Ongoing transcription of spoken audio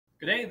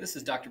Good day, this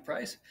is Dr.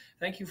 Price.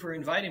 Thank you for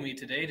inviting me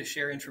today to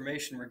share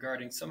information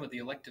regarding some of the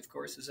elective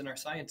courses in our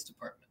science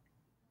department.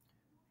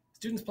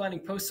 Students planning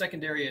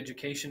post-secondary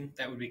education,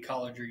 that would be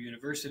college or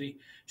university,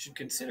 should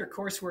consider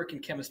coursework in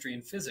chemistry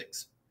and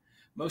physics.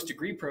 Most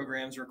degree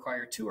programs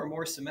require 2 or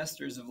more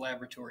semesters of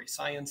laboratory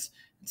science,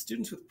 and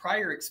students with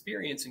prior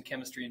experience in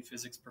chemistry and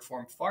physics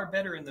perform far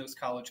better in those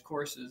college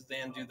courses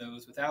than do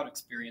those without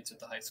experience at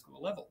the high school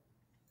level.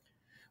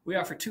 We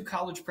offer 2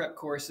 college prep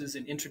courses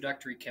in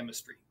introductory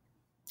chemistry.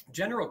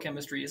 General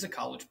chemistry is a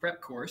college prep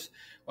course,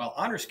 while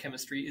honors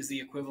chemistry is the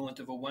equivalent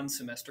of a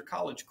 1-semester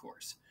college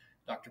course.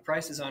 Dr.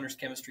 Price's honors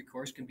chemistry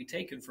course can be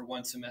taken for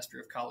 1 semester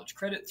of college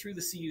credit through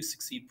the CU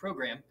Succeed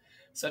program.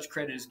 Such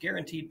credit is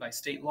guaranteed by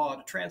state law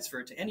to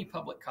transfer to any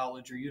public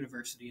college or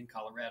university in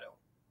Colorado.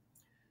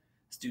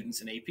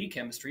 Students in AP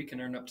Chemistry can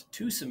earn up to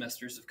 2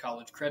 semesters of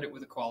college credit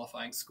with a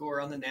qualifying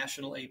score on the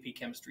National AP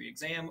Chemistry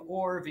exam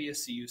or via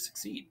CU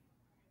Succeed.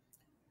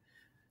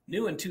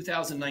 New in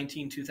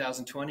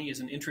 2019-2020 is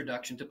an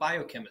introduction to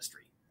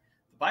biochemistry.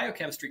 The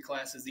biochemistry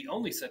class is the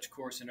only such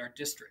course in our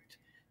district.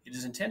 It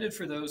is intended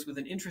for those with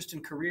an interest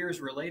in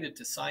careers related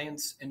to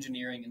science,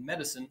 engineering, and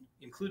medicine,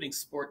 including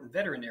sport and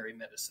veterinary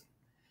medicine.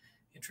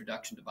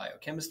 Introduction to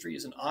Biochemistry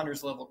is an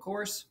honors level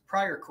course.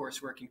 Prior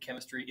coursework in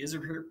chemistry is a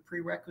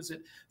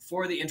prerequisite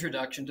for the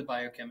Introduction to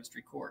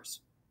Biochemistry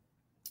course.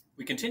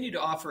 We continue to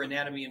offer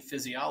Anatomy and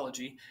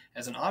Physiology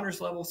as an honors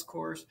levels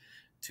course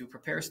to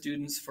prepare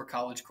students for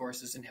college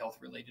courses in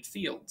health-related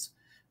fields.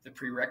 The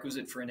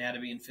prerequisite for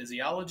Anatomy and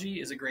Physiology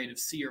is a grade of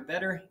C or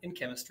better in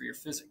chemistry or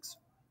physics.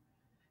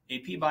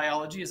 AP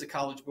Biology is a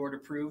College Board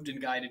approved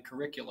and guided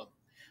curriculum.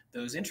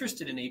 Those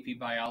interested in AP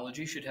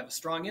Biology should have a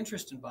strong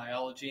interest in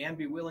biology and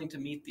be willing to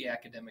meet the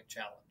academic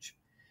challenge.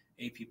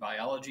 AP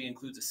Biology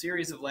includes a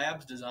series of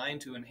labs designed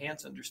to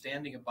enhance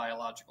understanding of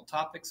biological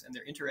topics and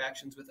their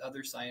interactions with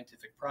other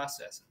scientific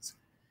processes.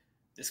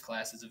 This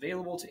class is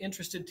available to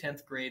interested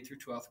 10th grade through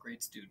 12th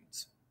grade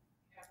students.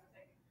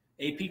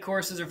 AP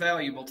courses are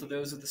valuable to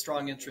those with a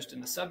strong interest in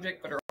the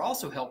subject, but are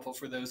also helpful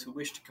for those who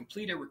wish to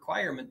complete a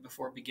requirement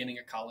before beginning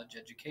a college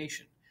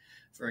education.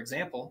 For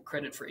example,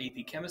 credit for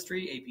AP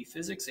Chemistry, AP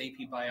Physics,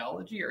 AP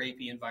Biology, or AP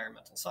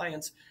Environmental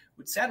Science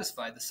would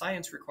satisfy the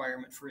science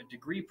requirement for a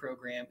degree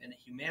program in a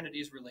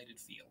humanities-related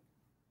field.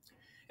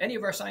 Any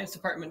of our science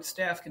department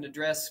staff can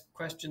address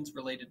questions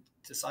related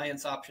to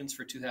science options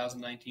for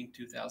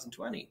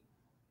 2019-2020.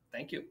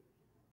 Thank you.